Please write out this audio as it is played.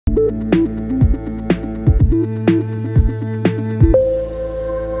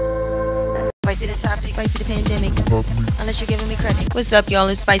that you're giving me credit. What's up, y'all?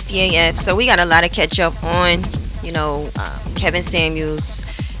 It's Spicy AF. So we got a lot to catch up on. You know, Kevin Samuels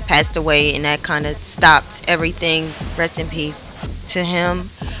passed away, and that kind of stopped everything. Rest in peace to him.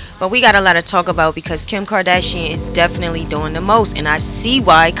 But we got a lot to talk about because Kim Kardashian is definitely doing the most, and I see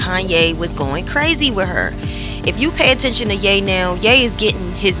why Kanye was going crazy with her. If you pay attention to Ye now, Ye is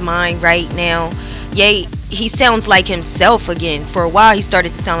getting his mind right now. Ye, he sounds like himself again. For a while, he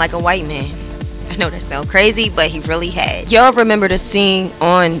started to sound like a white man. I know that sounds crazy, but he really had. Y'all remember the scene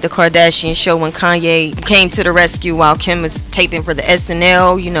on the Kardashian show when Kanye came to the rescue while Kim was taping for the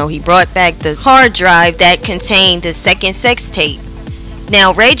SNL? You know, he brought back the hard drive that contained the second sex tape.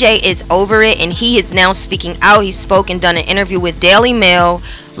 Now, Ray J is over it, and he is now speaking out. He spoke and done an interview with Daily Mail.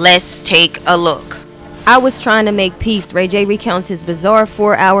 Let's take a look. I was trying to make peace. Ray J recounts his bizarre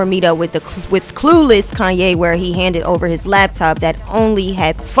 4-hour meetup with clueless Kanye, where he handed over his laptop that only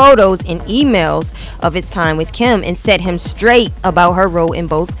had photos and emails of his time with Kim and set him straight about her role in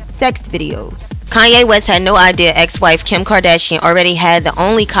both sex videos. Kanye West had no idea ex-wife Kim Kardashian already had the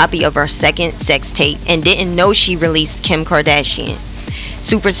only copy of her second sex tape and didn't know she released Kim Kardashian.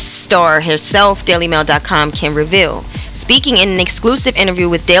 Superstar herself, DailyMail.com, can reveal. Speaking in an exclusive interview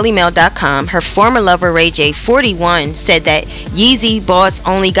with DailyMail.com, her former lover Ray J, 41, said that Yeezy boss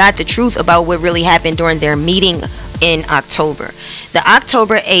only got the truth about what really happened during their meeting in October. The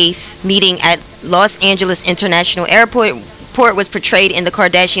October 8th meeting at Los Angeles International Airport was portrayed in the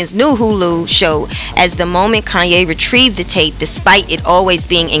Kardashians' new Hulu show as the moment Kanye retrieved the tape despite it always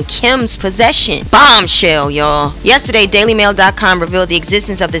being in Kim's possession. Bombshell, y'all. Yesterday, DailyMail.com revealed the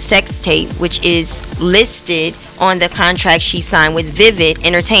existence of the sex tape, which is listed on the contract she signed with Vivid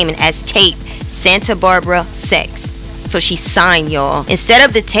Entertainment as tape Santa Barbara Sex. So she signed, y'all. Instead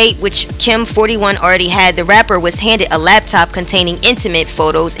of the tape, which Kim, 41, already had, the rapper was handed a laptop containing intimate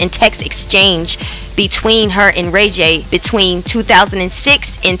photos and text exchange between her and Ray J between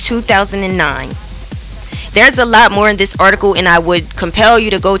 2006 and 2009. There's a lot more in this article, and I would compel you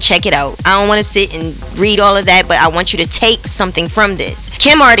to go check it out. I don't want to sit and read all of that, but I want you to take something from this.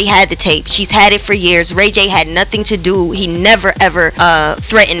 Kim already had the tape. She's had it for years. Ray J had nothing to do. He never ever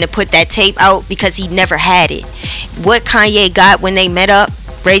threatened to put that tape out because he never had it. What Kanye got when they met up,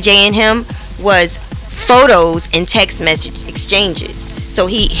 Ray J and him, was photos and text message exchanges. So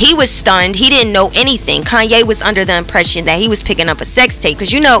he was stunned. He didn't know anything. Kanye was under the impression that he was picking up a sex tape.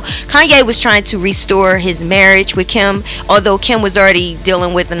 Because, you know, Kanye was trying to restore his marriage with Kim. Although Kim was already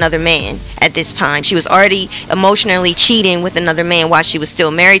dealing with another man at this time. She was already emotionally cheating with another man while she was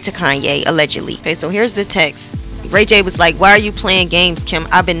still married to Kanye, allegedly. Okay, so here's the text. Ray J was like, "Why are you playing games, Kim?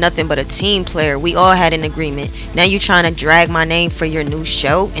 I've been nothing but a team player. We all had an agreement. Now you trying to drag my name for your new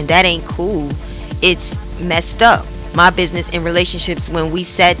show? And that ain't cool. It's messed up. My business in relationships when we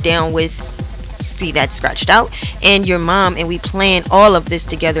sat down with," see that scratched out, "and your mom, and we planned all of this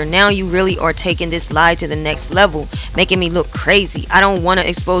together. Now you really are taking this lie to the next level, making me look crazy. I don't want to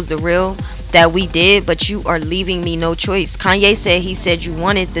expose the real that we did, but you are leaving me no choice." Kanye said he said you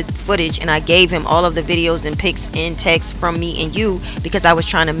wanted the footage, and I gave him all of the videos and pics and texts from me and you because I was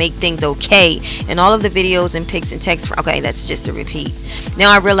trying to make things okay. And all of the videos and pics and texts, okay, that's just a repeat. Now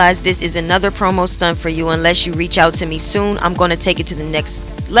I realize this is another promo stunt for you. Unless you reach out to me soon, I'm going to take it to the next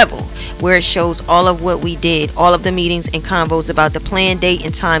level, where it shows all of what we did, all of the meetings and convos about the planned date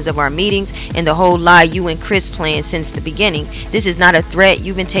and times of our meetings, and the whole lie you and Chris planned since the beginning. This is not a threat.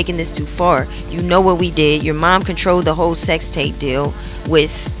 You've been taking this too far. You know what we did. Your mom controlled the whole sex tape deal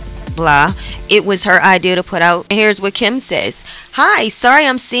with blah. It was her idea to put out. And here's what Kim says. "Hi, sorry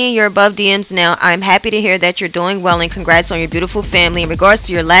I'm seeing your above DMs now. I'm happy to hear that you're doing well, and congrats on your beautiful family. In regards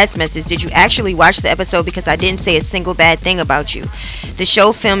to your last message, did you actually watch the episode? Because I didn't say a single bad thing about you. The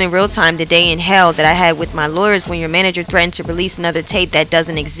show filmed in real time the day in hell that I had with my lawyers when your manager threatened to release another tape that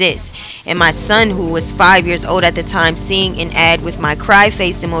doesn't exist. And my son, who was 5 years old at the time, seeing an ad with my cry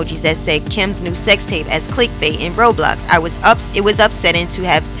face emojis that said Kim's new sex tape as clickbait in Roblox. It was upsetting to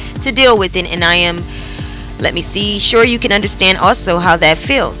have to deal with it, and I am, let me see, sure you can understand also how that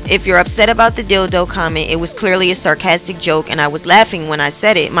feels. If you're upset about the dildo comment, it was clearly a sarcastic joke, and I was laughing when I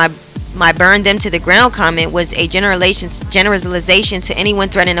said it. My burn them to the ground comment was a generalization to anyone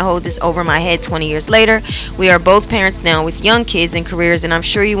threatening to hold this over my head 20 years later. We are both parents now with young kids and careers, and I'm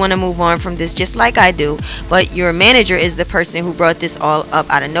sure you want to move on from this just like I do, but your manager is the person who brought this all up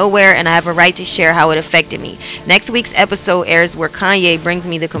out of nowhere, and I have a right to share how it affected me. Next week's episode airs where Kanye brings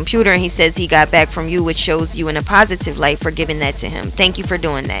me the computer and he says he got back from you, which shows you in a positive light for giving that to him. Thank you for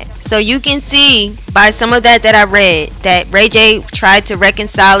doing that." So you can see by some of that I read that Ray J tried to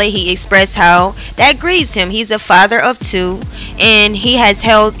reconcile it. He expressed how that grieves him. He's a father of two, and he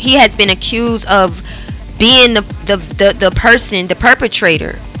has been accused of being the person, the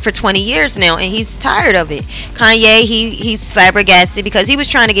perpetrator for 20 years now, and he's tired of it. Kanye, he's flabbergasted because he was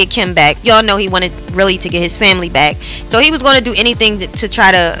trying to get Kim back. Y'all know he wanted really to get his family back, so he was going to do anything to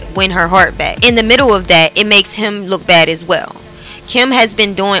try to win her heart back. In the middle of that, it makes him look bad as well. Kim has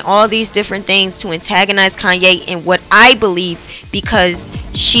been doing all these different things to antagonize Kanye, and what I believe, because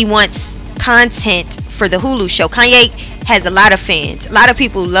she wants content for the Hulu show. Kanye has a lot of fans. A lot of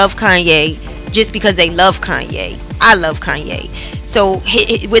people love Kanye just because they love Kanye. I love Kanye. So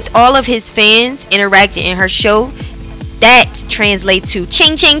with all of his fans interacting in her show, that translates to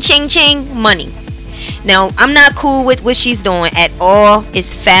ching ching ching ching money. Now, I'm not cool with what she's doing at all.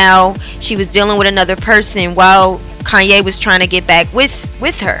 It's foul. She was dealing with another person while Kanye was trying to get back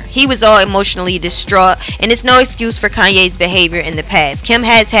with her. He was all emotionally distraught, and it's no excuse for Kanye's behavior in the past. Kim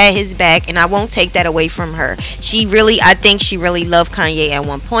has had his back, and I won't take that away from her. I think she really loved Kanye at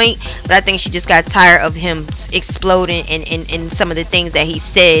one point, but I think she just got tired of him exploding and some of the things that he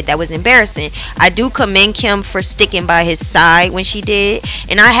said that was embarrassing. I do commend Kim for sticking by his side when she did,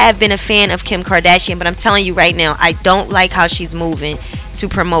 and I have been a fan of Kim Kardashian, but I'm telling you right now, I don't like how she's moving to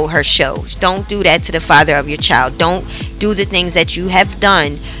promote her show. Don't do that to the father of your child. Don't do the things that you have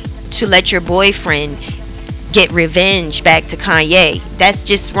done to let your boyfriend get revenge back to Kanye. That's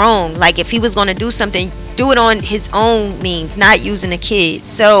just wrong. Like, if he was going to do something, do it on his own means, not using the kids.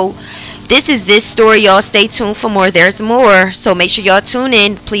 So this is this story, y'all. Stay tuned for more. There's more, so make sure y'all tune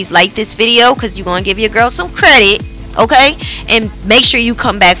in. Please like this video because you're going to give your girl some credit, okay? And make sure you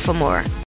come back for more.